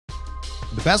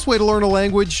The best way to learn a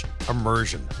language?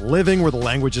 Immersion. Living where the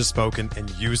language is spoken and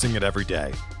using it every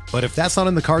day. But if that's not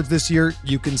in the cards this year,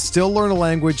 you can still learn a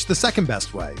language the second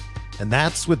best way, and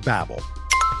that's with Babbel.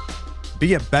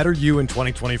 Be a better you in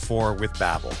 2024 with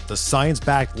Babbel, the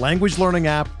science-backed language learning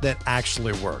app that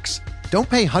actually works. Don't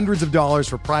pay hundreds of dollars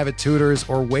for private tutors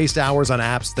or waste hours on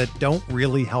apps that don't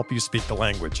really help you speak the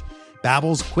language.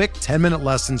 Babbel's quick 10-minute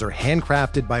lessons are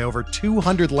handcrafted by over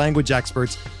 200 language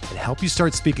experts and help you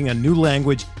start speaking a new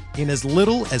language in as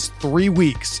little as 3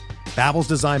 weeks. Babbel's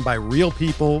designed by real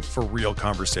people for real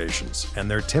conversations,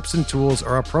 and their tips and tools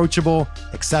are approachable,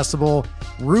 accessible,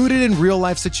 rooted in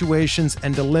real-life situations,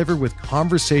 and delivered with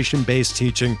conversation-based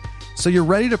teaching, so you're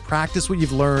ready to practice what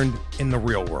you've learned in the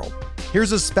real world.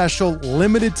 Here's a special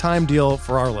limited-time deal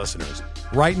for our listeners.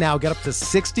 Right now, get up to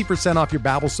 60% off your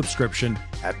Babbel subscription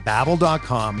at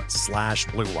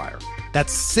babbel.com/Blue Wire.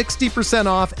 That's 60%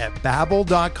 off at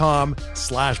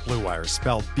babbel.com/Blue Wire,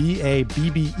 spelled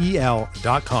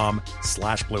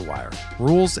BABBEL.com/Blue Wire.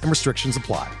 Rules and restrictions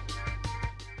apply.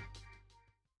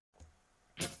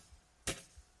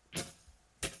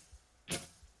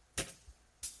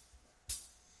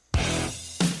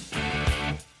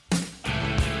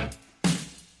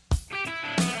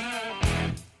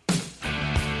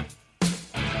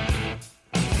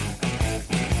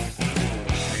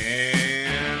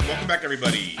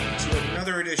 Everybody, to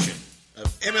another edition of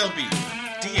MLB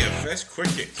DFS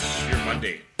Quick Hits, your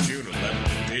Monday, June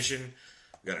 11th edition.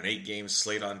 We've got an 8-game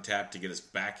slate on tap to get us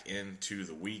back into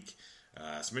the week.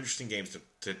 Some interesting games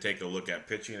to take a look at.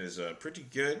 Pitching is pretty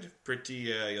good.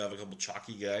 You'll have a couple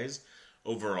chalky guys.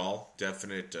 Overall,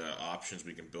 definite options.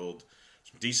 We can build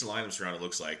some decent lineups around, it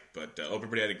looks like. But hope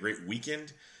everybody had a great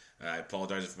weekend. I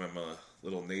apologize if I'm a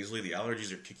little nasally. The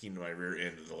allergies are kicking my rear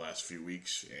end the last few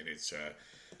weeks, and it's a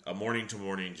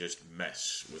morning-to-morning just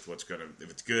mess with what's going to...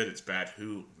 If it's good, it's bad,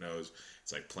 who knows?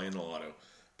 It's like playing the lotto,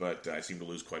 but I seem to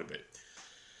lose quite a bit.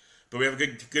 But we have a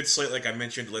good slate, like I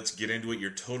mentioned. Let's get into it.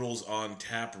 Your totals on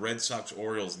tap: Red Sox,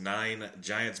 Orioles, 9.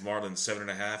 Giants, Marlins,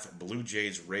 7.5. Blue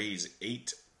Jays, Rays,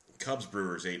 8. Cubs,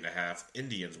 Brewers, 8.5.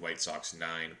 Indians, White Sox,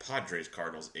 9. Padres,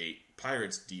 Cardinals, 8.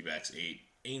 Pirates, D-backs, 8.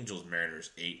 Angels, Mariners,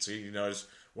 8. So you notice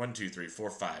 1, 2, 3, 4,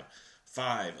 5.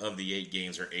 5 of the 8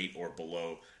 games are 8 or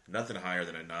below. Nothing higher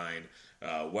than a 9.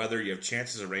 Weather, you have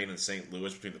chances of rain in St.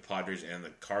 Louis between the Padres and the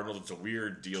Cardinals. It's a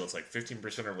weird deal. It's like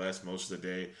 15% or less most of the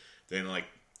day. Then like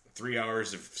 3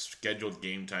 hours of scheduled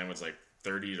game time, it's like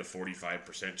 30 to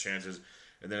 45% chances.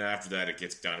 And then after that, it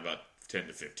gets down about 10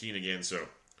 to 15 again. So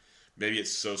maybe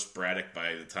it's so sporadic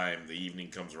by the time the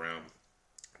evening comes around.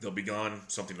 They'll be gone.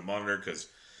 Something to monitor because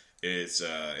it's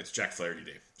Jack Flaherty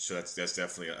Day. So that's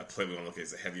definitely a play we want to look at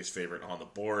as the heaviest favorite on the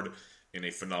board in a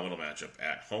phenomenal matchup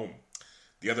at home.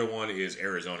 The other one is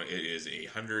Arizona. It is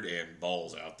 100 and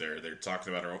balls out there. They're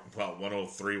talking about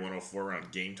 103, 104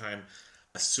 around game time,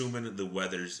 assuming the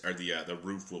weather's or the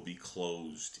roof will be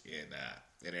closed in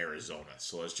Arizona.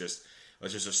 So let's just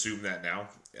assume that now.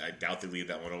 I doubt they leave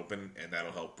that one open, and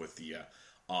that'll help with the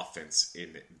offense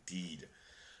indeed.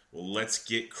 Well, let's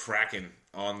get cracking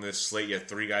on this slate. You have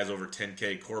 3 guys over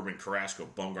 10K: Corbin, Carrasco,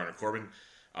 Bumgarner. Corbin,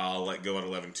 I'll let go at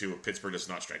 11-2. Pittsburgh does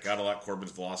not strike out a lot.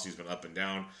 Corbin's velocity has been up and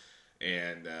down,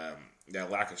 and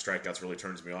that lack of strikeouts really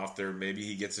turns me off there. Maybe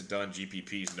he gets it done.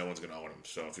 GPPs, no one's going to own him.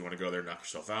 So if you want to go there, knock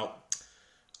yourself out.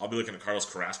 I'll be looking at Carlos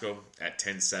Carrasco at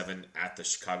 10-7 at the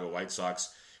Chicago White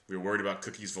Sox. We were worried about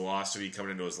Cookie's velocity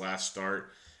coming into his last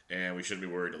start, and we shouldn't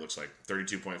be worried, it looks like.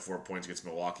 32.4 points against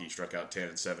Milwaukee. He struck out 10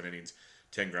 in 7 innings,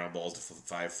 10 ground balls to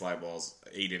 5 fly balls,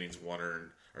 8 innings, 1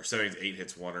 earned, or 7 innings, 8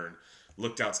 hits, 1 earned.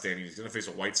 Looked outstanding. He's going to face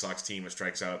a White Sox team that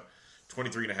strikes out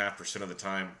 23.5% of the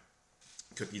time.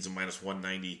 Cookie's a minus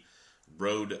 190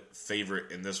 road favorite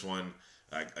in this one.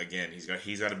 Again, he's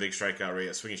got a big strikeout rate,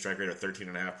 a swinging strike rate of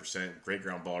 13.5%, great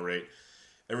ground ball rate.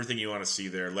 Everything you want to see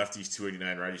there. Lefties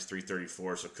 289, righties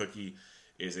 334. So Cookie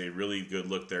is a really good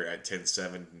look there at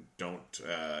 10-7.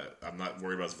 I'm not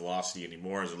worried about his velocity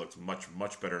anymore, as it looks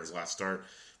much better in his last start.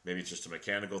 Maybe it's just a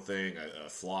mechanical thing, a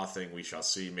flaw thing. We shall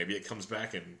see. Maybe it comes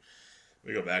back and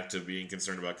we go back to being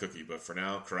concerned about Cookie. But for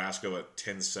now, Carrasco at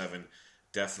 10-7,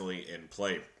 definitely in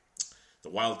play. The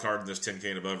wild card in this 10K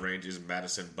and above range is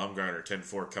Madison Bumgarner,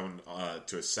 10-4, coming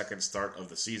to his second start of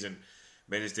the season.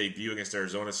 Made his debut against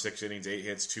Arizona, 6 innings, 8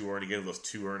 hits, 2 earned. He gave those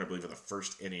 2 earned, I believe, in the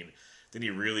first inning. Then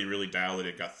he really dialed it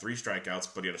in. Got 3 strikeouts,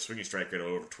 but he had a swinging strike rate of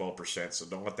over 12%, so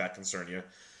don't let that concern you.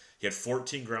 He had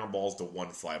 14 ground balls to 1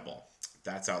 fly ball.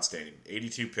 That's outstanding.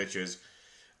 82 pitches.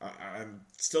 I'm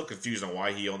still confused on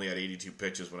why he only had 82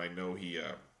 pitches when I know he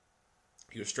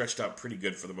was stretched out pretty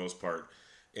good for the most part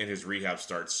in his rehab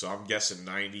starts. So I'm guessing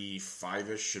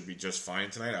 95-ish should be just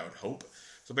fine tonight, I would hope.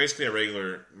 So So basically a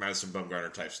regular Madison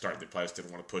Bumgarner type start. They probably just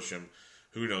didn't want to push him.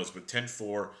 Who knows? But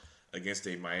 10-4 against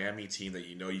a Miami team that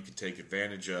you know you can take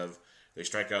advantage of. They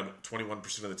strike out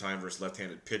 21% of the time versus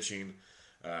left-handed pitching.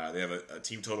 They have a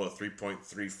team total of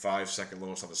 3.35, second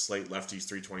lowest on the slate. Lefties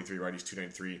 323, righties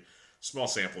 293. Small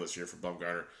sample this year for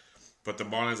Bumgarner. But the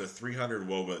Marlins at 300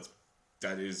 WOBA,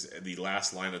 that is the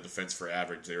last line of defense for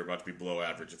average. They were about to be below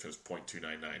average if it was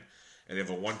 .299. And they have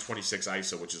a 126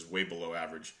 ISO, which is way below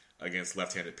average against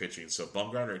left-handed pitching. So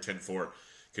Bumgarner at 10-4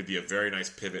 could be a very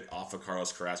nice pivot off of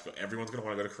Carlos Carrasco. Everyone's going to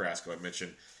want to go to Carrasco. I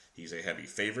mentioned he's a heavy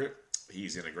favorite.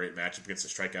 He's in a great matchup against a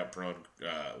strikeout-prone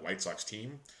White Sox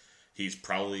team. He's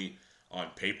probably, on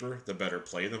paper, the better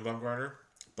play than Bumgarner.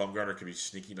 Bumgarner could be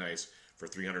sneaky nice for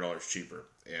 $300 cheaper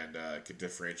and could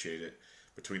differentiate it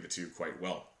between the two quite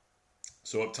well.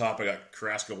 So up top, I got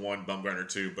Carrasco 1, Bumgarner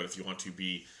 2, but if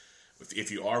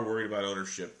you are worried about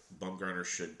ownership, Bumgarner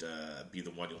should be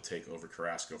the one you'll take over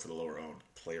Carrasco for the lower-owned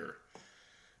player.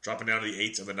 Dropping down to the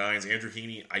 8s and the 9s, Andrew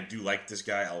Heaney, I do like this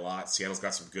guy a lot. Seattle's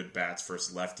got some good bats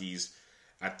versus lefties.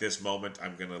 At this moment,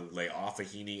 I'm going to lay off of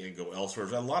Heaney and go elsewhere.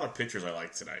 There's a lot of pitchers I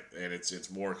like tonight, and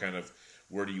it's more kind of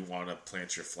where do you want to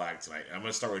plant your flag tonight. I'm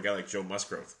going to start with a guy like Joe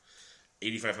Musgrove,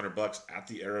 $8,500 at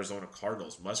the Arizona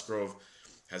Cardinals. Musgrove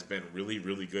has been really,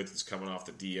 really good since coming off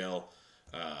the DL.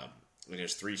 In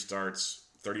his 3 starts,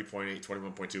 30.8,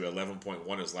 21.2,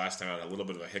 11.1 his last time out. A little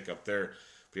bit of a hiccup there.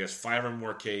 But he has 5 or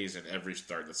more Ks in every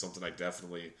start. That's something I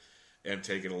definitely am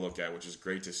taking a look at, which is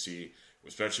great to see,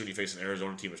 especially when you face an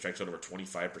Arizona team that strikes out over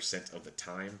 25% of the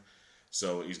time.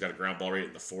 So he's got a ground ball rate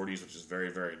in the 40s, which is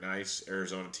very, very nice.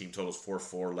 Arizona team totals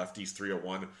 4-4, lefties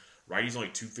 301, righties only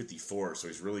 254, so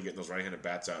he's really getting those right-handed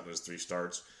bats out in those 3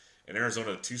 starts. And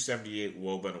Arizona, 278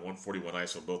 WOBA and a 141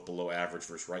 ISO, both below average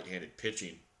versus right-handed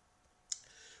pitching.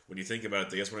 When you think about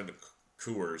it, they just went into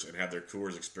Coors and had their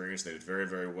Coors experience. They did very,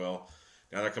 very well.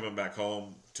 Now they're coming back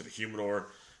home to the Humidor.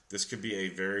 This could be a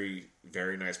very,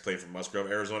 very nice play from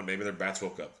Musgrove. Arizona, maybe their bats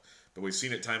woke up. But we've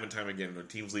seen it time and time again. When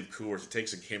teams leave Coors, it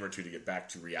takes a game or two to get back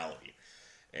to reality.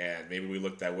 And maybe we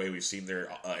look that way. We've seen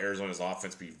their Arizona's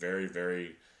offense be very,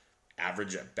 very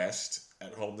average at best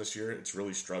at home this year. It's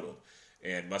really struggled.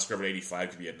 And Musgrove at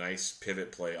 85 could be a nice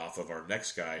pivot play off of our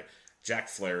next guy, Jack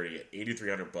Flaherty at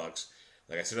 $8,300.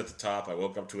 Like I said at the top, I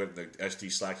woke up to it in the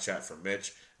SD Slack chat from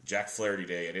Mitch. Jack Flaherty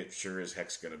day, and it sure as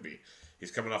heck's going to be.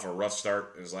 He's coming off a rough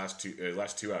start in his last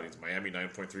two outings. Miami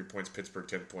 9.3 points, Pittsburgh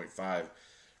 10.5.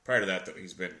 Prior to that, though,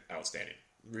 he's been outstanding.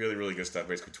 Really, really good stuff.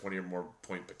 Basically 20 or more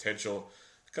point potential.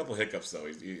 A couple hiccups, though.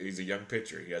 He's a young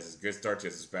pitcher. He has his good starts, he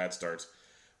has his bad starts.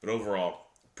 But overall,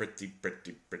 pretty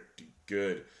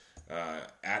good.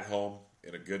 At home,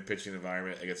 in a good pitching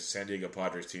environment against a San Diego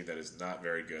Padres team that is not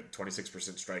very good. 26%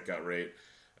 strikeout rate.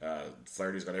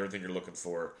 Flaherty's got everything you're looking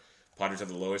for. Padres have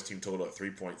the lowest team total at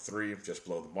 3.3, just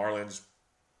below the Marlins.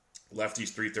 Lefties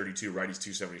 332, righties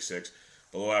 276.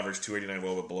 Below average 289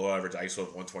 WOBA, below average ISO of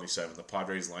 127. The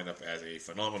Padres line up as a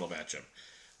phenomenal matchup.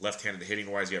 Left-handed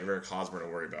hitting-wise, you have Eric Hosmer to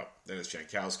worry about. Then it's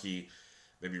Jankowski,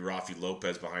 maybe Rafi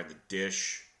Lopez behind the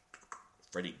dish.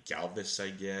 Freddie Galvis,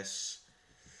 I guess.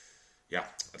 Yeah,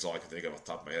 that's all I can think of off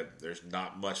the top of my head. There's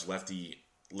not much lefty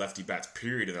bats,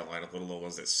 period, in that lineup, let alone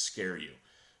ones that scare you.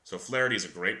 So Flaherty is a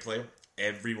great play.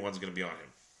 Everyone's going to be on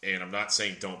him. And I'm not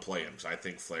saying don't play him, because I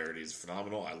think Flaherty is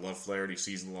phenomenal. I love Flaherty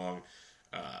season-long.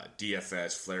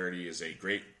 DFS, Flaherty is a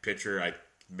great pitcher. I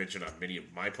mentioned on many of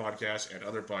my podcasts and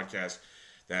other podcasts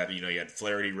that, you had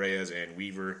Flaherty, Reyes, and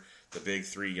Weaver, the big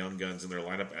 3 young guns in their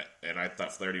lineup. And I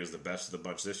thought Flaherty was the best of the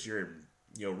bunch this year.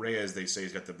 And, Reyes, they say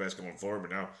he's got the best going forward,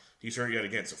 but now he's hurt yet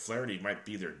again. So Flaherty might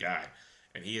be their guy.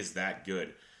 And he is that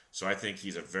good. So I think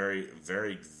he's a very,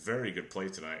 very, very good play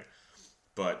tonight.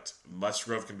 But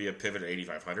Musgrove can be a pivot at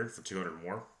 8,500 for 200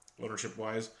 more,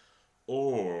 ownership-wise.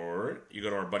 Or you go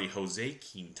to our buddy Jose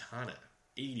Quintana,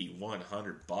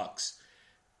 $8,100.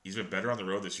 He's been better on the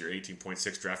road this year,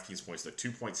 18.6 DraftKings points, the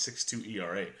 2.62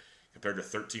 ERA, compared to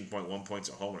 13.1 points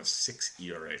at home and a 6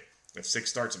 ERA. That's 6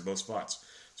 starts in both spots.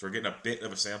 So we're getting a bit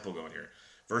of a sample going here.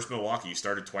 Versus Milwaukee, he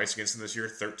started twice against them this year,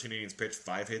 13 innings pitched,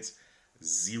 5 hits,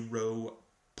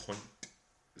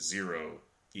 0.0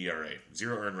 ERA,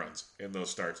 0 earned runs in those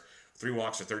starts. 3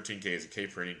 walks to 13 Ks, a K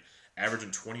per inning, averaging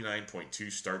 29.2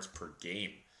 starts per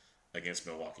game against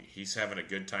Milwaukee. He's having a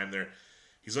good time there.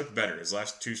 He's looked better. His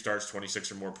last 2 starts,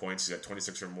 26 or more points. He's got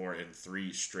 26 or more in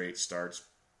 3 straight starts.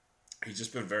 He's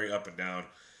just been very up and down,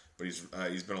 but he's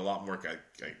been a lot more,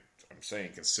 I'm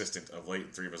saying, consistent of late in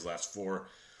 3 of his last 4.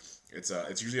 It's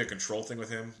usually a control thing with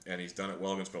him, and he's done it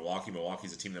well against Milwaukee.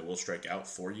 Milwaukee's a team that will strike out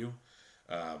for you.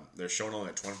 They're showing only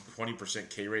a 20%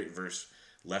 K rate versus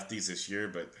lefties this year,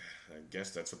 but I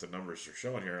guess that's what the numbers are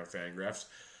showing here on Fangraphs.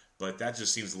 But that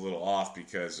just seems a little off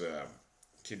because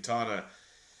Quintana,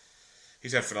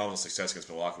 he's had phenomenal success against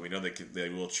Milwaukee. We know they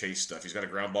will chase stuff. He's got a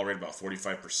ground ball rate about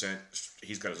 45%.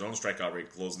 He's got his own strikeout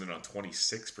rate closing in on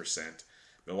 26%.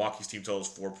 Milwaukee's team total is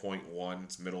 4.1.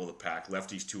 It's middle of the pack.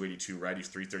 Lefties 282, righties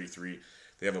 333.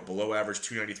 They have a below average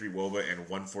 293 WOBA and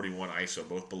 141 ISO,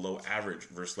 both below average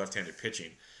versus left-handed pitching.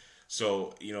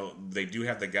 So, they do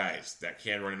have the guys that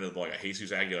can run into the ball. You got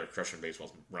Jesus Aguilar crushing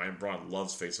baseballs. Ryan Braun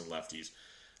loves facing lefties.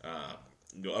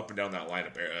 Go up and down that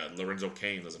lineup. Lorenzo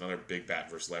Cain is another big bat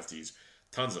versus lefties.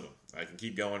 Tons of them. I can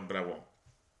keep going, but I won't.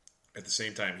 At the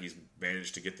same time, he's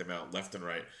managed to get them out left and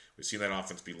right. We've seen that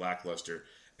offense be lackluster.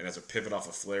 And as a pivot off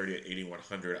of Flaherty at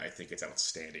 8,100, I think it's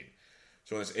outstanding.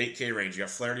 So in this 8K range, you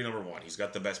got Flaherty number 1. He's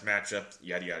got the best matchup,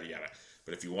 yada, yada, yada.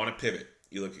 But if you want to pivot,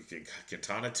 you look at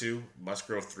Quintana 2,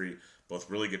 Musgrove 3, both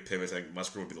really good pivots. I think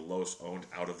Musgrove would be the lowest owned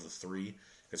out of the 3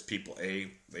 because people,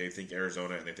 A, they think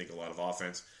Arizona and they think a lot of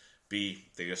offense. B,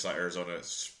 they just saw Arizona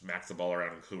smack the ball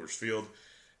around in Coors Field.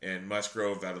 And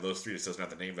Musgrove, out of those 3, just doesn't have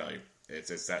the name value.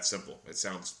 It's that simple. It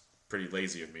sounds pretty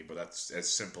lazy of me, but that's as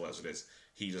simple as it is.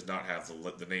 He does not have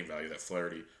the name value that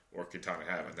Flaherty or Quintana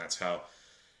have, and that's how.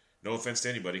 No offense to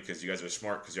anybody, because you guys are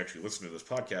smart, because you actually listen to this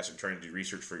podcast and trying to do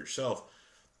research for yourself.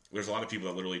 There's a lot of people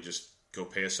that literally just go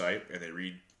pay a site and they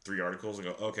read 3 articles and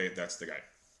go, okay, that's the guy.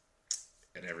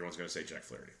 And everyone's going to say Jack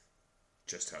Flaherty.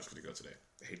 Just how it's going to go today.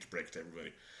 I hate to break it to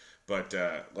everybody. But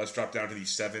let's drop down to the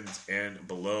 7s and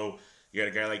below. You got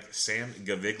a guy like Sam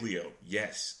Gaviglio.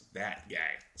 Yes, that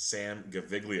guy. Sam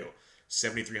Gaviglio.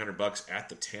 $7,300 at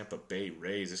the Tampa Bay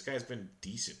Rays. This guy's been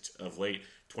decent of late.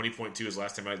 20.2 his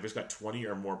last time out. He's got 20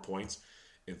 or more points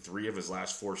in 3 of his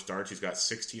last 4 starts. He's got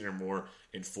 16 or more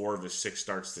in 4 of his 6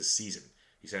 starts this season.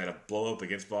 He's had a blow-up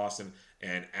against Boston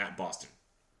and at Boston.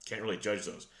 Can't really judge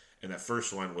those. And that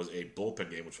first one was a bullpen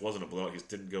game, which wasn't a blowout. He just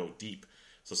didn't go deep.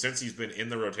 So since he's been in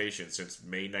the rotation since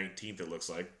May 19th, it looks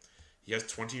like, he has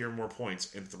 20 or more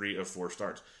points in 3 of 4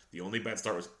 starts. The only bad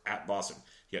start was at Boston.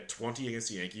 He had 20 against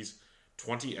the Yankees,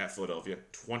 20 at Philadelphia,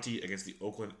 20 against the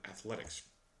Oakland Athletics.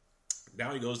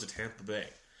 Now he goes to Tampa Bay,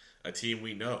 a team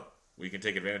we know we can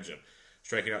take advantage of.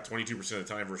 Striking out 22% of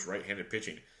the time versus right-handed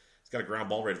pitching. He's got a ground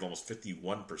ball rate of almost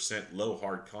 51%, low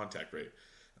hard contact rate.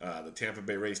 The Tampa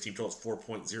Bay Rays team total is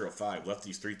 4.05,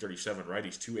 lefties 337,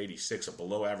 righties 286, a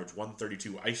below average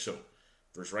 132 ISO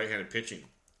versus right-handed pitching.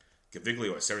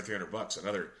 Gaviglio at $7,300,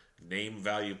 another name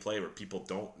value play where people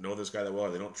don't know this guy that well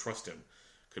or they don't trust him.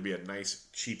 Could be a nice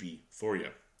cheapie for you.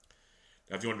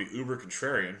 Now, if you want to be uber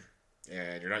contrarian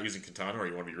and you're not using Quintana, or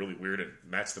you want to be really weird and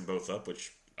match them both up,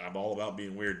 which I'm all about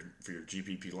being weird for your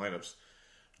GPP lineups,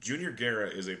 Junior Guerra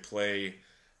is a play,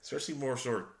 especially more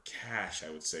sort of cash,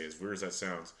 I would say, as weird as that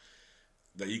sounds,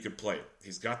 that you could play.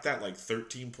 He's got that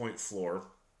 13-point floor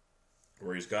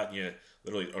where he's gotten you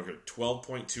literally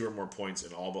 12.2 or more points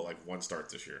in all but 1 start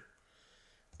this year.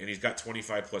 And he's got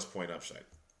 25-plus point upside.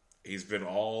 He's been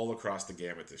all across the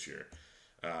gamut this year.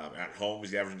 At home,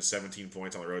 he's averaging 17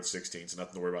 points, on the road 16, so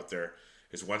nothing to worry about there.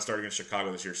 His 1 start against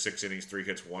Chicago this year, 6 innings, 3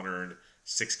 hits, 1 earned,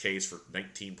 6 Ks for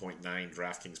 19.9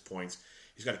 DraftKings points.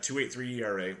 He's got a 2.83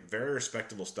 ERA, very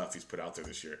respectable stuff he's put out there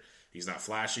this year. He's not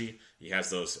flashy. He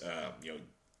has those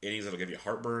innings that'll give you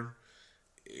heartburn.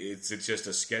 It's just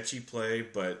a sketchy play,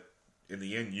 but in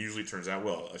the end, usually turns out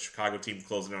well. A Chicago team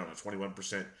closing out on a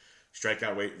 21%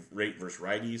 strikeout rate versus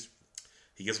righties.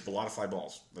 He gives up a lot of fly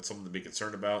balls. That's something to be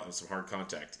concerned about, and some hard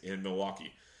contact in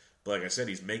Milwaukee. But like I said,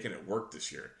 he's making it work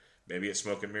this year. Maybe it's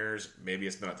smoke and mirrors. Maybe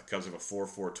it's not. The Cubs have a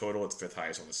 4-4 total. It's 5th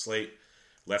highest on the slate.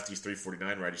 Lefties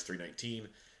 349, righties 319.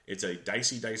 It's a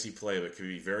dicey play, but it can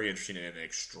be very interesting and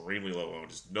extremely low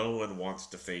owned. No one wants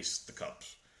to face the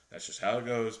Cubs. That's just how it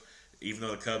goes. Even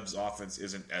though the Cubs' offense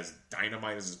isn't as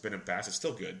dynamite as it's been in past, it's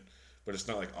still good, but it's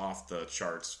not off the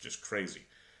charts, just crazy.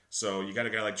 So you got a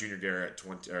guy like Junior Guerra at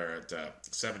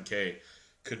 7K,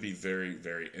 could be very,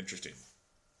 very interesting.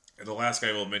 And the last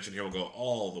guy we'll mention here will go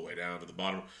all the way down to the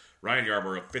bottom. Ryan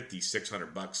Yarbrough,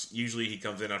 $5,600. Usually he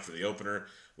comes in after the opener.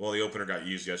 Well, the opener got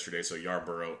used yesterday, so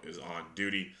Yarbrough is on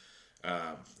duty.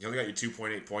 He only got you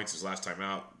 2.8 points his last time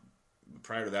out.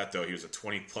 Prior to that, though, he was a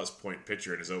 20-plus point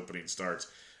pitcher in his opening starts.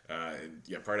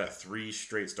 Prior to that, 3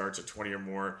 straight starts of 20 or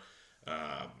more.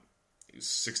 He was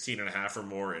 16.5 or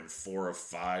more in 4 of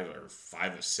 5, or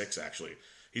 5 of 6, actually.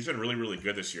 He's been really, really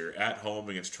good this year. At home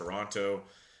against Toronto,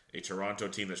 a Toronto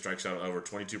team that strikes out over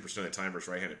 22% of the time versus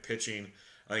right-handed pitching.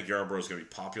 I think Yarbrough is going to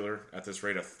be popular at this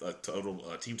rate.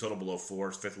 A team total below 4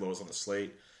 is 5th lowest on the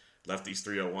slate. Lefties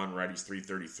 301, righties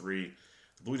 333.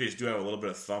 The Blue Jays do have a little bit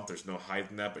of thump. There's no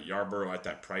hiding that, but Yarbrough at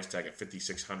that price tag at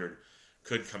 $5,600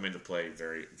 could come into play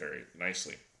very, very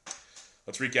nicely.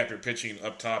 let's recap your pitching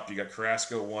up top. You got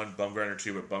Carrasco 1, Bumgarner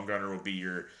 2, but Bumgarner will be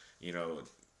your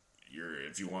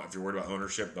if you're worried about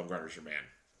ownership, Bumgarner's your man.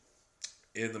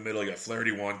 In the middle, you got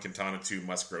Flaherty 1, Quintana 2,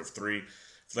 Musgrove 3.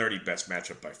 Flaherty best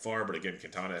matchup by far, but again,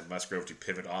 Quintana and Musgrove to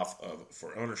pivot off of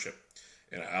for ownership.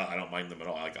 And I don't mind them at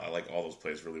all. I like all those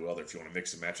plays really well there. If you want to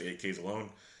mix and match 8Ks alone,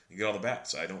 you get all the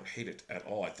bats. I don't hate it at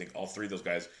all. I think all three of those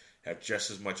guys have just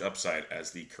as much upside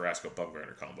as the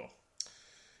Carrasco-Bumgarner combo.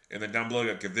 And then down below,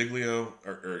 you got Gaviglio,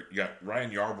 or you got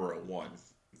Ryan Yarbrough 1,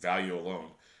 value alone.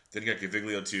 Then you got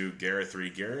Gaviglio 2, Guerra 3.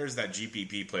 Guerra is that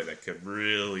GPP play that could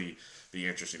really be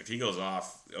interesting. If he goes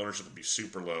off, the ownership will be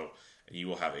super low, and you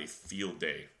will have a field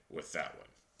day with that one.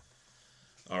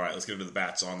 All right, let's get into the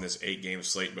bats on this 8-game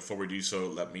slate. Before we do so,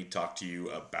 let me talk to you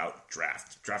about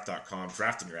Draft. Draft.com,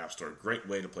 draft in your app store. Great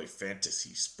way to play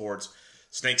fantasy sports.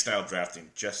 Snake-style drafting,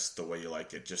 just the way you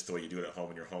like it, just the way you do it at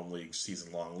home in your home leagues,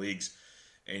 season-long leagues.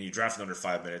 And you draft in under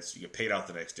 5 minutes. You get paid out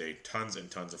the next day. Tons and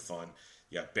tons of fun.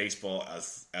 You got baseball,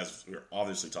 as we're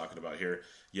obviously talking about here.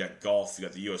 You got golf. You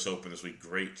got the U.S. Open this week.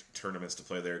 Great tournaments to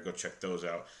play there. Go check those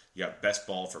out. You got best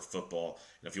ball for football.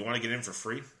 And if you want to get in for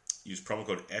free, use promo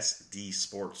code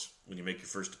SDSports when you make your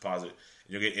first deposit. And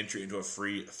you'll get entry into a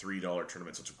free $3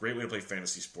 tournament. So it's a great way to play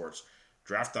fantasy sports.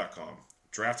 Draft.com.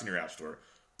 Draft in your app store.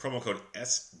 Promo code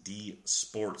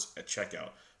SDSports at checkout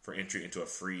for entry into a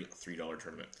free $3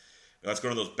 tournament. Now let's go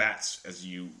to those bats. As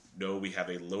you know, we have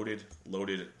a loaded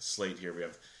slate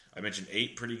here. I mentioned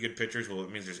 8 pretty good pitchers. Well,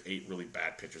 it means there's 8 really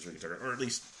bad pitchers we can target, or at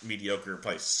least mediocre,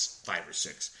 probably 5 or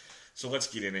 6. So let's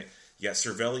get in it. You got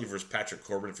Cervelli versus Patrick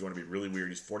Corbin. If you want to be really weird,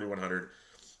 he's 4,100,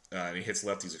 and he hits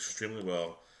lefties extremely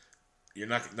well. You're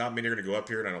not many are going to go up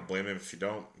here, and I don't blame him if you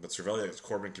don't. But Cervelli against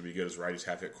Corbin can be good as righties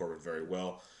have hit Corbin very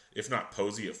well. If not,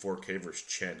 Posey at 4K versus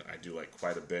Chen, I do like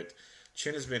quite a bit.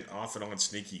 Chen has been off and on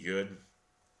sneaky good.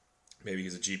 Maybe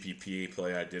he's a GPPA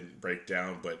play I didn't break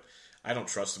down, but I don't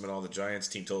trust him at all. The Giants'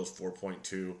 team total is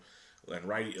 4.2, and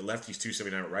lefty's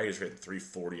 279, but righty's hitting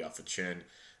 340 off of Chen.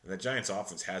 And the Giants'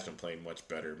 offense has been playing much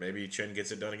better. Maybe Chen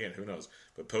gets it done again. Who knows?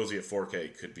 But Posey at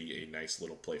 4K could be a nice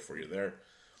little play for you there.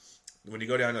 When you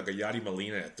go down, like a Yadi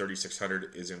Molina at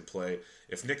 3,600 is in play.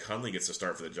 If Nick Hundley gets to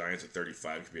start for the Giants at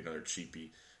 35, it could be another cheapie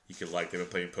you could like. They've been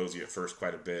playing Posey at first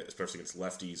quite a bit, especially against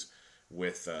lefties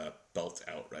with Belt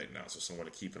out right now. So someone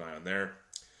to keep an eye on there.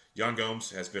 Yan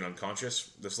Gomes has been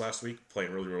unconscious this last week,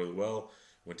 playing really, really well.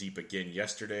 Went deep again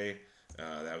yesterday.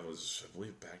 That was, I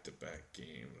believe, back-to-back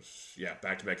games. Yeah,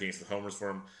 back-to-back games with homers for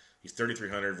him. He's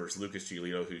 3,300 versus Lucas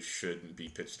Giolito, who shouldn't be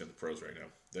pitched in the pros right now.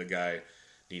 The guy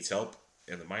needs help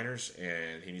in the minors,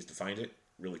 and he needs to find it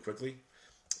really quickly.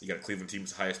 You got a Cleveland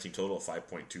team's highest team total of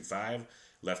 5.25.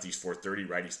 Lefties 430,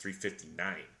 righties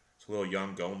 359. So a little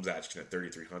young Gomes action at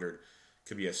 3,300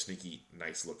 could be a sneaky,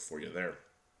 nice look for you there.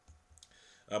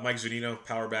 Mike Zunino,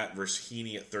 power bat versus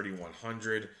Heaney at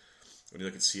 3,100. When you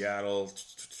look at Seattle,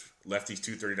 lefties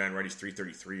 239, righties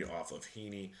 333 off of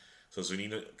Heaney. So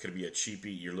Zunino could be a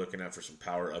cheapie you're looking at for some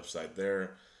power upside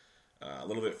there. A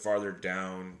little bit farther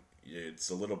down, it's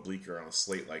a little bleaker on a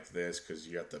slate like this because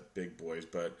you got the big boys.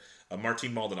 But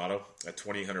Martin Maldonado at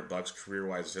 $2,800,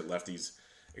 career-wise, hit lefties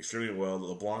extremely well.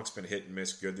 LeBlanc's been hit and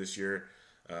miss good this year.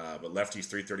 But lefties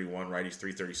 331, righties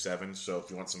 337. So if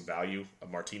you want some value, a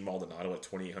Martin Maldonado at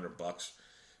 $2,800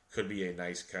 could be a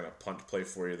nice kind of punt play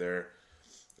for you there.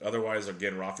 Otherwise,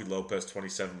 again, Rafi Lopez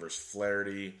 27 versus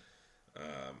Flaherty.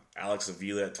 Alex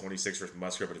Avila at 26 versus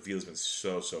Musgrove, but Avila's been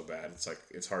so bad.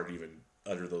 It's hard to even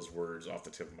utter those words off the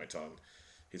tip of my tongue.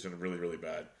 He's been really, really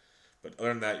bad. But other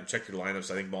than that, you check your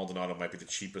lineups. I think Maldonado might be the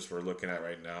cheapest we're looking at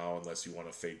right now, unless you want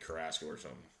to fade Carrasco or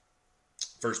something.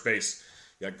 First base,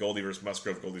 you got Goldie versus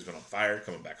Musgrove. Goldie's been on fire,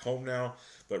 coming back home now.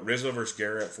 But Rizzo versus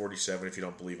Guerra at 47, if you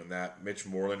don't believe in that. Mitch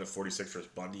Moreland at 46 versus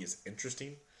Bundy is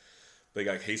interesting. But you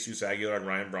got Jesus Aguilar and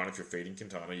Ryan Braun if you're fading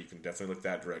Quintana. You can definitely look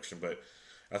that direction. But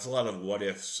that's a lot of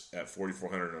what-ifs at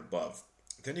 4,400 and above.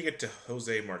 Then you get to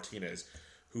Jose Martinez,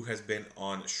 who has been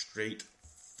on straight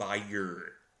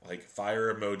fire. Like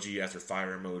fire emoji after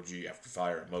fire emoji after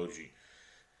fire emoji.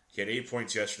 He had 8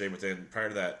 points yesterday, but then prior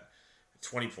to that,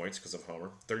 20 points because of homer,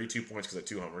 32 points because of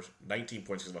 2 homers, 19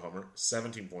 points because of a homer,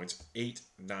 17 points, 8,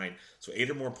 9. So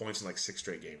 8 or more points in like 6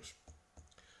 straight games.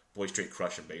 Boy, straight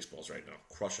crushing baseballs right now.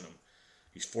 Crushing them.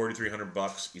 He's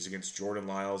 $4,300. He's against Jordan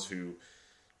Lyles, who,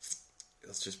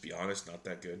 let's just be honest, not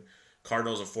that good.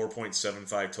 Cardinals a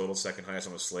 4.75 total, second highest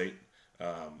on the slate.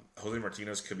 Jose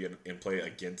Martinez could be in play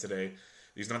again today.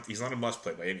 He's not a must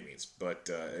play by any means, but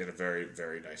in a very,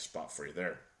 very nice spot for you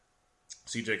there.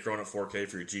 CJ Cron at 4K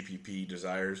for your GPP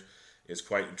desires is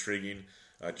quite intriguing.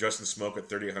 Justin Smoke at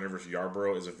 3,800 versus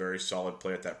Yarbrough is a very solid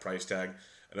play at that price tag.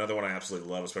 Another one I absolutely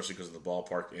love, especially because of the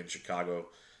ballpark in Chicago.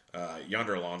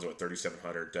 Yonder Alonso at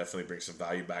 3,700 definitely brings some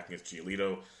value back against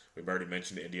Giolito. We've already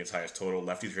mentioned the Indians' highest total.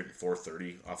 Lefties are hitting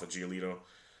 430 off of Giolito.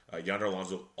 Yonder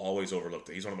Alonso always overlooked.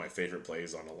 He's one of my favorite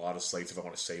plays on a lot of slates if I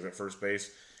want to save at first base.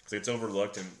 Because it's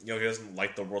overlooked, and he doesn't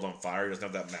light the world on fire. He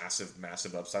doesn't have that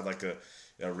massive upside like a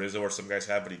Rizzo or some guys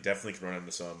have, but he definitely can run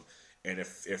into some. And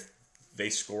if they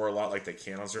score a lot like they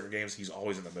can on certain games, he's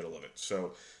always in the middle of it.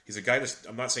 So he's a guy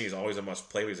I'm not saying he's always a must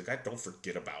play, but he's a guy don't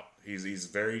forget about. He's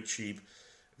very cheap,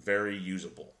 very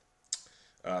usable.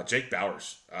 Jake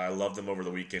Bauers, I loved him over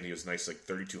the weekend. He was nice, like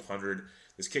 3,200.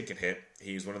 This kid can hit.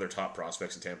 He's one of their top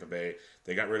prospects in Tampa Bay.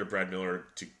 They got rid of Brad Miller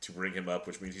to bring him up,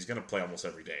 which means he's going to play almost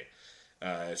every day.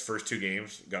 His first 2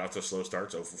 games got off to slow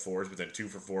starts, 0 for 4s, but then 2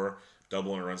 for 4,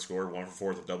 double and a run scored, 1 for 4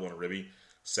 with a double and a ribby,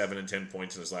 7 and 10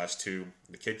 points in his last 2.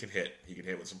 The kid can hit. He can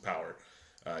hit with some power.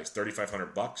 He's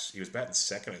 $3,500. He was batting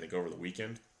second, I think, over the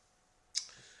weekend.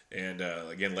 And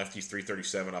again, lefties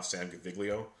 337 off Sam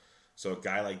Gaviglio. So a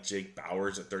guy like Jake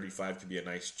Bauers at 35 could be a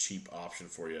nice cheap option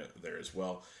for you there as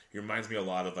well. He reminds me a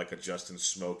lot of like a Justin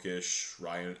Smokish,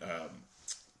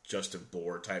 Justin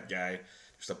Bour type guy.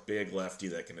 Just a big lefty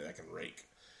that can rake.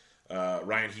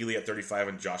 Ryan Healy at 35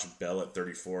 and Josh Bell at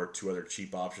 34, 2 other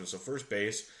cheap options. So first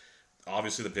base,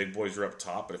 obviously the big boys are up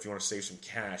top, but if you want to save some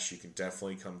cash, you can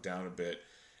definitely come down a bit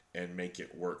and make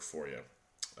it work for you.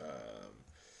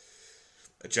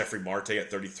 Jeffrey Marte at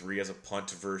 33 as a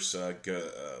punt versus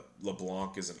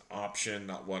LeBlanc is an option,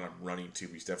 not one I'm running to,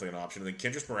 but he's definitely an option. And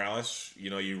then Kendrys Morales,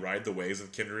 you ride the waves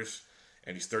of Kendrys,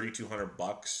 and he's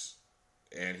 $3,200,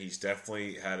 and he's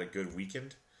definitely had a good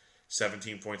weekend.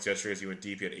 17 points yesterday as he went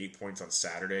deep. He had 8 points on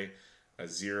Saturday, a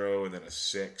 0, and then a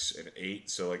 6 and 8.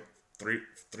 So like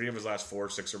three of his last 4,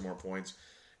 6 or more points,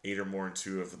 8 or more in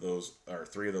 2 of those, or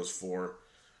 3 of those 4,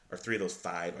 or 3 of those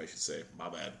 5, I should say. My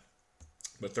bad.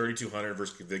 But 3,200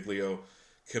 versus Caviglio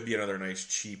could be another nice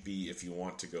cheapie if you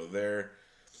want to go there.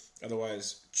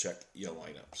 Otherwise, check your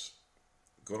lineups.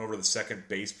 Going over to the second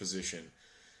base position,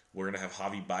 we're going to have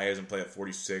Javi Baez in play at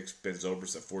 46, Ben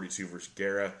Zobrist at 42 versus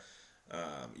Guerra.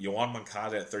 Yoan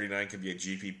Moncada at 39 could be a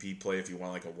GPP play if you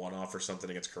want like a one-off or something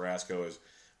against Carrasco, as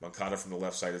Moncada from the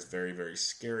left side is very, very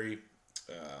scary.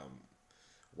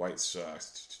 White's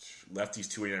lefty's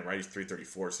 289, righty's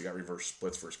 334, so you got reverse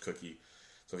splits versus Cookie.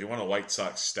 So if you want a White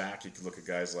Sox stack, you can look at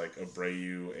guys like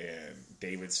Abreu and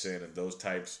Davidson and those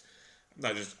types.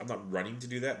 I'm not running to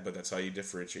do that, but that's how you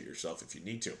differentiate yourself if you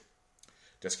need to.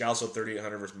 Descalso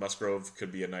 3,800 versus Musgrove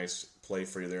could be a nice play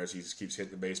for you there as he just keeps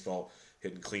hitting the baseball,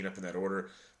 hitting cleanup in that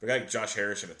order. But a guy like Josh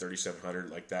Harrison at 3,700,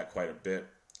 like that quite a bit.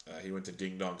 He went to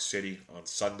Ding Dong City on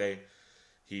Sunday.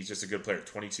 He's just a good player,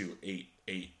 22, 8,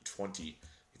 8, 20.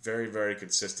 Very, very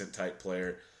consistent type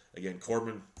player. Again,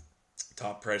 Corbin,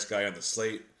 top price guy on the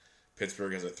slate.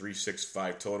 Pittsburgh has a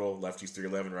 365 total. Lefties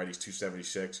 311, righties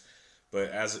 276. But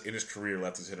as in his career,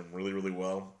 lefties hit him really, really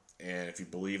well. And if you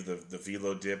believe the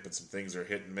velo dip and some things are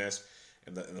hit and miss,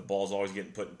 and the ball's always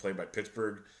getting put in play by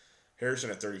Pittsburgh, Harrison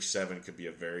at 37 could be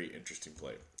a very interesting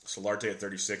play. Solarte at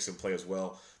 36 in play as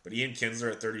well. But Ian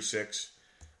Kinsler at 36,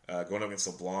 going up against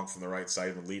LeBlanc from the right side,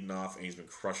 he's been leading off, and he's been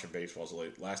crushing baseballs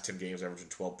late. Last 10 games, averaging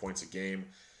 12 points a game.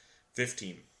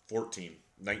 15, 14,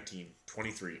 19,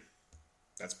 23.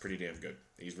 That's pretty damn good.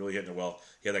 He's really hitting it well.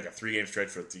 He had like a 3-game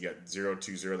stretch where he got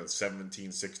 0-2-0, then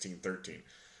 17, 16, 13.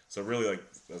 So really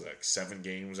like 7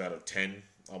 games out of 10,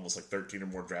 almost like 13 or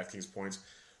more DraftKings points.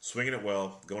 Swinging it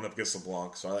well, going up against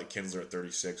LeBlanc. So I like Kinsler at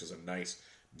 36 as a nice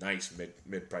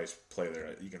mid-price play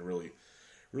there. You can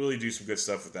really do some good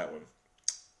stuff with that one.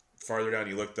 Farther down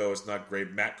you look, though, it's not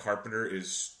great. Matt Carpenter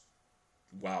is,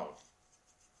 wow.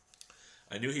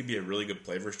 I knew he'd be a really good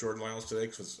play versus Jordan Lyles today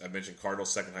because I mentioned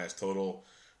Cardinals' second highest total.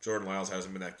 Jordan Lyles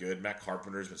hasn't been that good. Matt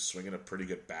Carpenter's been swinging a pretty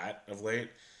good bat of late.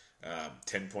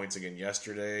 10 points again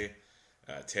yesterday.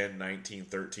 10, 19,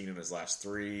 13 in his last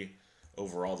 3.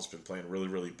 Overall, just been playing really,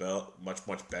 really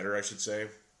much better, I should say.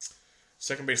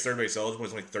 Second base, third base eligible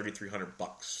is only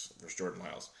 $3,300 versus Jordan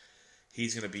Lyles.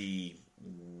 He's going to be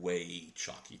way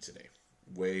chalky today.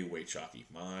 Way chalky.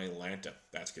 My Lanta,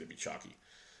 that's going to be chalky.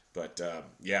 But,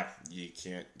 yeah, you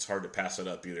can't. It's hard to pass it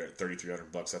up either at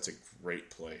 $3,300. That's a great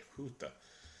play.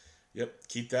 Yep,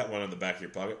 keep that one in the back of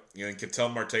your pocket. And then Ketel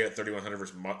Marte at $3,100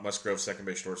 versus Musgrove, second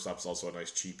base shortstop, is also a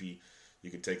nice cheapie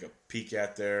you can take a peek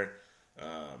at there.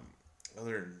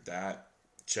 Other than that,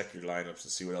 check your lineups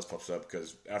and see what else pops up,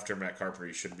 because after Matt Carpenter,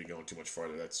 you shouldn't be going too much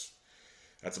farther. That's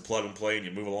a plug and play, and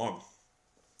you move along.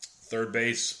 Third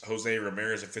base, Jose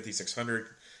Ramirez at $5,600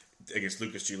 against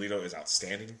Lucas Giolito is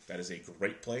outstanding. That is a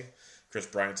great play. Chris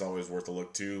Bryant's always worth a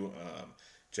look, too.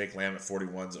 Jake Lamb at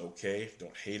 41 is okay.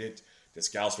 Don't hate it.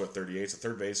 Descalso at 38. So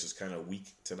third base is kind of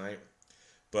weak tonight.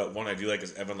 But one I do like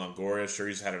is Evan Longoria. Sure,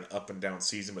 he's had an up and down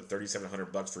season, but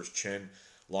 $3,700 for his chin.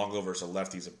 Longo versus a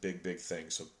lefty is a big, big thing.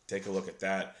 So take a look at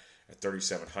that at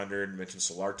 $3,700. Mentioned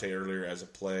Solarte earlier as a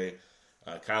play.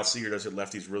 Kyle Seager does hit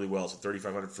lefties really well. So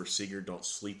 $3,500 for Seager. Don't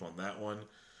sleep on that one.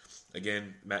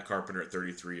 Again, Matt Carpenter at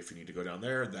 33. If you need to go down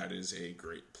there, that is a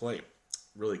great play.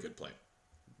 Really good play.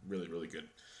 Really, really good.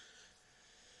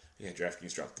 Yeah,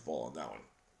 DraftKings dropped the ball on that one.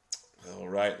 All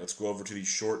right, let's go over to the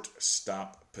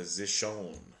shortstop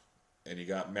position. And you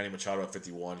got Manny Machado at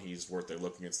 51. He's worth a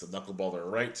look against the knuckleballer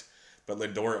right. But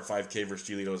Lindor at 5K versus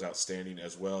Giolito is outstanding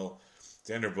as well.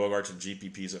 Xander Bogaerts and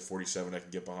GPPs at 47 I can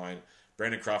get behind.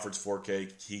 Brandon Crawford's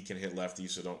 4K. He can hit lefty,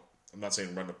 so I'm not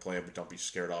saying run to play him, but don't be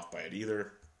scared off by it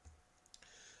either.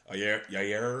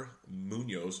 Yair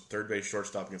Munoz, third base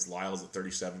shortstop against Lyles at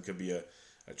 37, could be a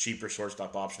cheaper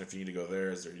shortstop option if you need to go there,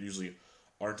 as there usually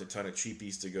aren't a ton of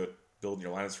cheapies to go building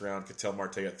your lineups around. Ketel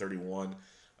Marte at 31,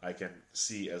 I can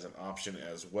see as an option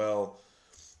as well.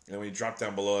 And when you drop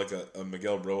down below, like a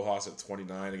Miguel Rojas at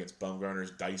 29 against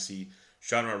Bumgarner's dicey.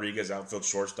 Sean Rodriguez, outfield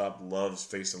shortstop, loves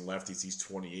facing lefties. He's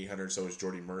 2,800, so is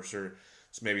Jordy Mercer.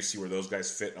 So maybe see where those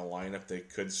guys fit in a lineup. They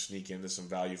could sneak into some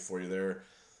value for you there.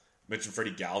 Mentioned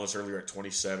Freddie Galvis earlier at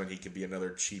 27. He could be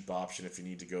another cheap option if you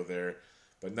need to go there.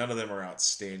 But none of them are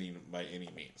outstanding by any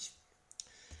means.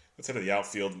 Let's head to the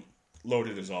outfield.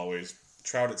 Loaded as always.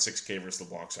 Trout at 6K versus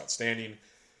LeBlanc's outstanding.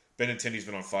 Benintendi's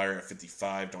been on fire at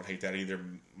 55. Don't hate that either.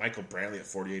 Michael Brantley at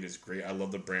 48 is great. I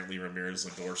love the Brantley Ramirez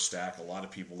Lindor stack. A lot of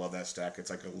people love that stack.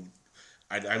 It's like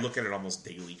I look at it almost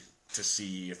daily to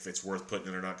see if it's worth putting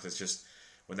in or not, because it's just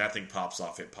when that thing pops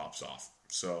off, it pops off.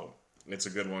 So it's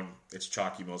a good one. It's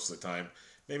chalky most of the time.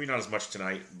 Maybe not as much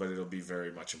tonight, but it'll be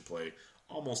very much in play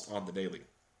almost on the daily.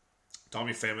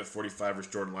 Tommy Pham at 45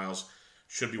 versus Jordan Lyles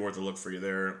should be worth a look for you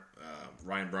there.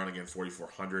 Ryan Braun again,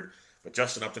 4,400. But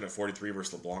Justin Upton at 43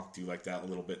 versus LeBlanc, do like that a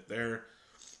little bit there.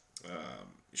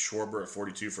 Schwarber at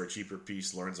 42 for a cheaper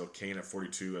piece. Lorenzo Cain at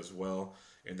 42 as well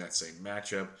in that same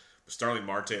matchup. Starling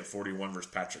Marte at 41 versus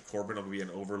Patrick Corbin will be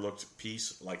an overlooked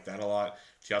piece. Like that a lot.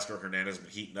 Teoscar Hernandez been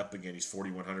heating up again. He's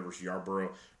 4,100 versus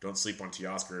Yarborough. Don't sleep on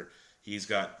Teoscar. He's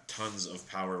got tons of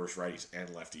power versus righties and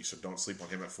lefties, so don't sleep on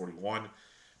him at 41.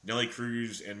 Nelly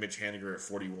Cruz and Mitch Haniger at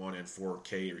 41 and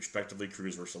 4K respectively.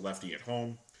 Cruz versus a lefty at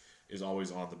home is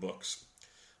always on the books.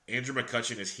 Andrew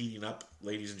McCutchen is heating up,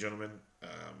 ladies and gentlemen.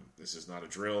 This is not a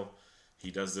drill.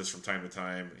 He does this from time to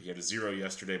time. He had a 0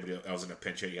 yesterday, but that was in a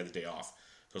pinch hit. He had the day off.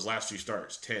 Those last few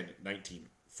starts, 10, 19,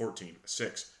 14,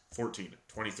 6, 14,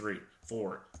 23,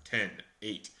 4, 10,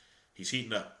 8. He's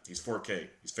heating up. He's 4K.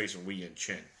 He's facing Wee and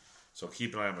Chen. So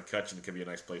keep an eye on McCutchen. It could be a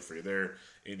nice play for you there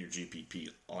in your GPP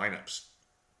lineups.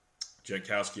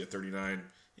 Jankowski at 39.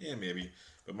 Yeah, maybe.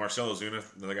 But Marcell Ozuna,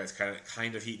 another guy's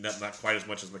kind of heating up, not quite as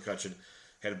much as McCutchen.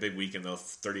 Had a big weekend, though,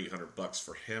 $3,800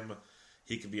 for him.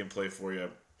 He could be in play for you.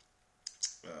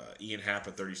 Ian Happ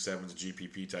at 37 is a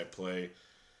GPP type play.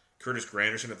 Curtis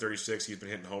Granderson at 36. He's been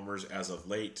hitting homers as of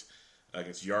late.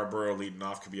 Against Yarborough leading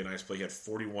off could be a nice play. He had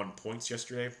 41 points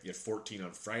yesterday. He had 14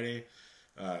 on Friday.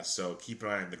 So keep an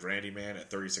eye on the Grandy man at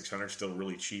 3,600. Still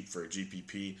really cheap for a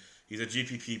GPP. He's a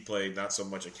GPP play, not so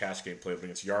much a cash game play. But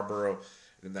against Yarborough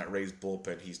and in that Rays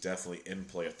bullpen, he's definitely in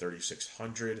play at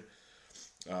 3,600.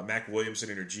 Mac Williamson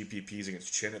in your GPPs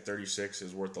against Chin at 36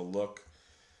 is worth a look.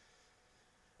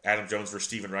 Adam Jones versus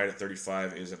Stephen Wright at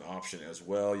 35 is an option as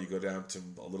well. You go down to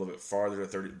a little bit farther,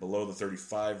 below the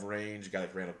 35 range. A guy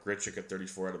like Randall Grichuk at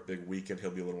 34 had a big weekend.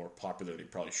 He'll be a little more popular than he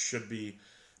probably should be.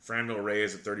 Franmil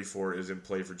Reyes at 34 is in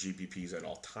play for GPPs at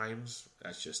all times.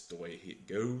 That's just the way it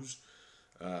goes.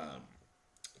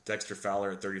 Dexter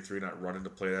Fowler at 33, not running to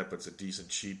play that, but it's a decent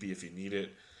cheapie if you need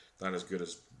it. Not as good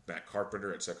as Matt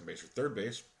Carpenter at second base or third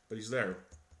base, but he's there.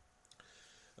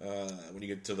 When you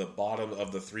get to the bottom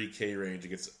of the 3K range, it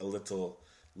gets a little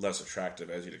less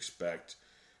attractive, as you'd expect.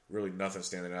 Really nothing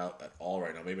standing out at all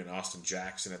right now. Maybe an Austin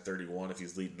Jackson at 31 if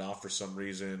he's leading off for some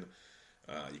reason.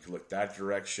 You can look that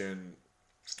direction.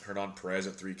 Hernan Perez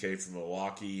at 3K from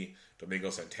Milwaukee.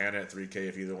 Domingo Santana at 3K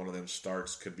if either one of them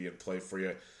starts could be in play for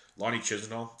you. Lonnie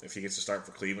Chisenhall, if he gets to start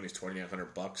for Cleveland, he's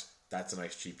 $2,900. That's a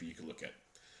nice cheapie you can look at.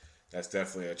 That's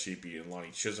definitely a cheapie. And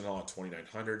Lonnie Chisenhall at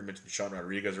 $2,900. I mentioned Sean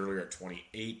Rodriguez earlier at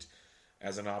 $2,800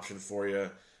 as an option for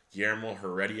you. Guillermo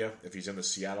Heredia, if he's in the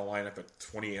Seattle lineup at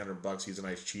 $2,800, he's a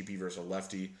nice cheapie versus a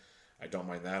lefty. I don't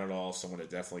mind that at all. Someone to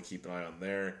definitely keep an eye on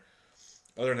there.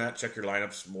 Other than that, check your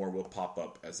lineups. More will pop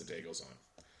up as the day goes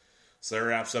on. So that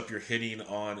wraps up your hitting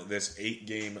on this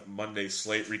 8-game Monday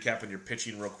slate. Recapping your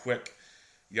pitching real quick.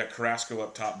 You got Carrasco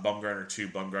up top, Bumgarner 2.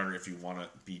 Bumgarner if you want to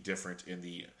be different in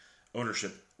the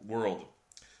ownership world.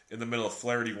 In the middle,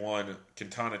 Flaherty 1,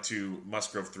 Quintana 2,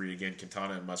 Musgrove 3. Again,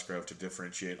 Quintana and Musgrove to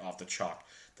differentiate off the chalk.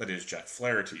 That is Jack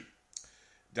Flaherty.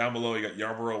 Down below, you got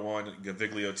Yarborough 1,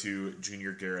 Gaviglio 2,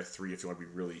 Junior Guerra 3 if you want to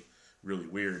be really, really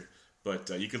weird. But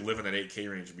you could live in that 8K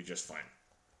range and be just fine.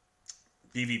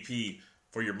 BVP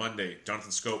for your Monday,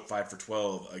 Jonathan Scope 5 for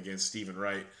 12 against Stephen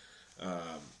Wright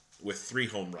with 3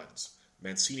 home runs.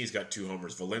 Mancini's got 2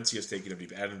 homers. Valencia's taking him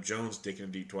deep. Adam Jones taking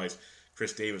him deep twice.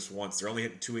 Chris Davis once. They're only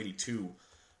hitting 282,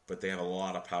 but they have a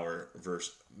lot of power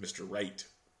versus Mr. Wright.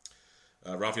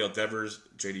 Rafael Devers,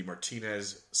 JD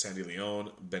Martinez, Sandy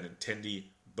Leon, Benintendi,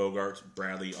 Bogart,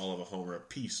 Bradley, all of a homer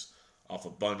apiece. Off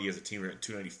of Bundy as a team at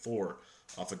 294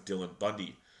 off of Dylan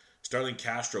Bundy. Starling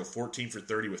Castro, 14 for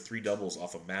 30 with 3 doubles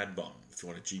off of Mad Bum, if you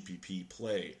want a GPP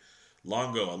play.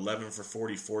 Longo, 11 for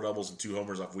 40, 4 doubles and 2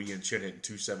 homers off Wee and Chin, hitting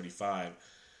 275.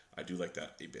 I do like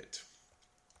that a bit.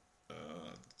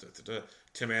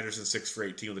 Tim Anderson, 6 for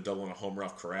 18 with a double and a homer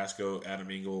off Carrasco. Adam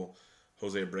Engel,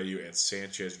 Jose Abreu, and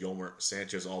Sanchez. Yolmer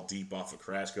Sanchez all deep off of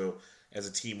Carrasco. As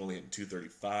a team, only hitting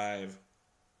 235.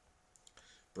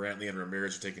 Brantley and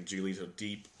Ramirez are taking Giolito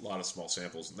deep. A lot of small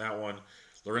samples in that one.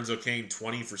 Lorenzo Cain,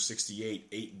 20 for 68,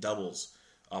 8 doubles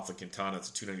off of Quintana. It's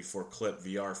a 294 clip.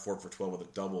 VR, 4 for 12 with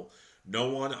a double. No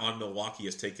one on Milwaukee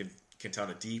has taken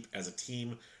Quintana deep. As a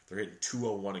team, they're hitting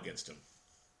 201 against him.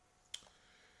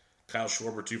 Kyle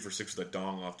Schwarber, 2 for 6 with a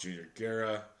dong off Junior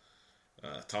Guerra.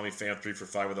 Tommy Pham, 3 for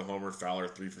 5 with a homer. Fowler,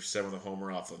 3 for 7 with a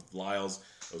homer off of Lyles.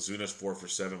 Ozuna's 4 for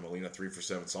 7. Molina, 3 for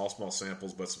 7. It's all small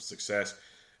samples, but some success.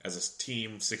 As a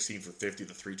team, 16 for 50,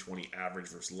 the 320 average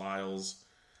versus Lyles.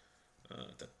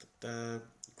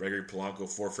 Gregory Polanco,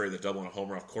 4 for 8, the double and a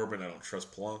homer off Corbin. I don't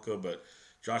trust Polanco, but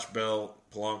Josh Bell,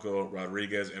 Polanco,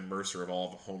 Rodriguez, and Mercer have all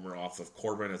have a homer off of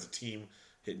Corbin as a team,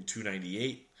 hitting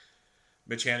 298.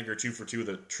 Mitch Haniger, 2 for 2 with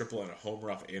a triple and a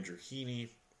homer off of Andrew Heaney.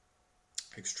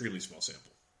 Extremely small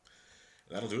sample.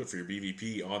 And that'll do it for your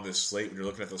BVP on this slate. When you're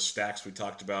looking at those stacks we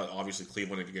talked about, obviously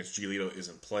Cleveland against Giolito is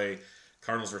in play.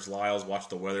 Cardinals versus Lyles, watch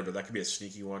the weather, but that could be a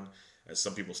sneaky one, as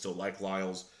some people still like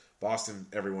Lyles. Boston,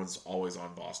 everyone's always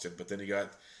on Boston, but then you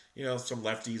got, some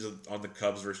lefties on the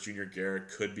Cubs versus Junior Guerra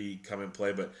could be come in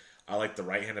play, but I like the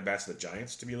right-handed bats of the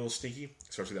Giants to be a little sneaky,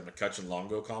 especially that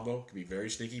McCutchen-Longo combo could be very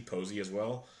sneaky. Posey as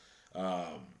well.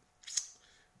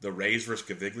 The Rays versus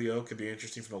Gaviglio could be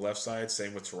interesting from the left side.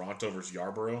 Same with Toronto versus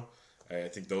Yarborough. I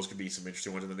think those could be some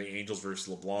interesting ones. And then the Angels versus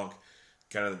LeBlanc.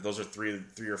 Kind of, those are three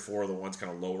or four of the ones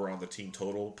kind of lower on the team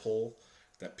total poll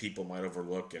that people might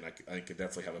overlook, and I think could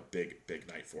definitely have a big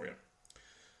night for you.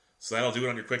 So that'll do it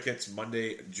on your Quick Hits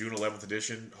Monday, June 11th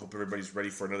edition. Hope everybody's ready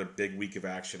for another big week of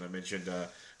action. I mentioned the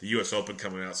U.S. Open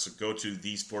coming out, so go to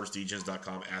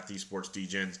thesportsdgens.com, at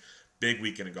thesportsdgens. Big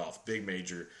weekend of golf, big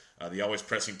major. The Always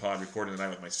Pressing Pod recording tonight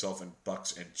with myself and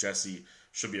Bucks and Jesse.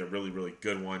 Should be a really, really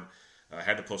good one. I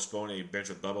had to postpone a Bench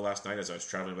with Bubba last night as I was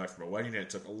traveling back from a wedding, and it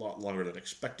took a lot longer than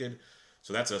expected.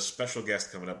 So that's a special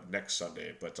guest coming up next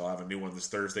Sunday, but I'll have a new one this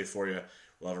Thursday for you.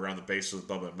 We'll have Around the Bases with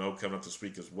Bubba and Mo coming up this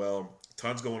week as well.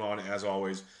 Tons going on, as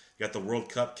always. You got the World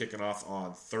Cup kicking off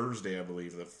on Thursday, I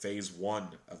believe, the Phase 1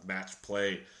 of match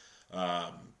play.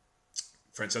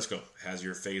 Francesco has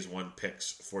your Phase 1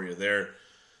 picks for you there.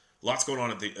 Lots going on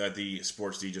at the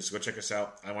Sports DJ, so go check us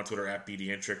out. I'm on Twitter at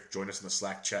BDentric. Join us in the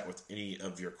Slack chat with any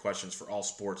of your questions for all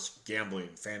sports, gambling,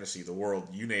 fantasy, the world,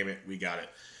 you name it, we got it.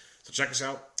 So check us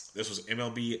out. This was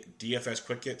MLB DFS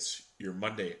Quick Hits, your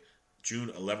Monday, June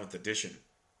 11th edition.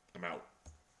 I'm out.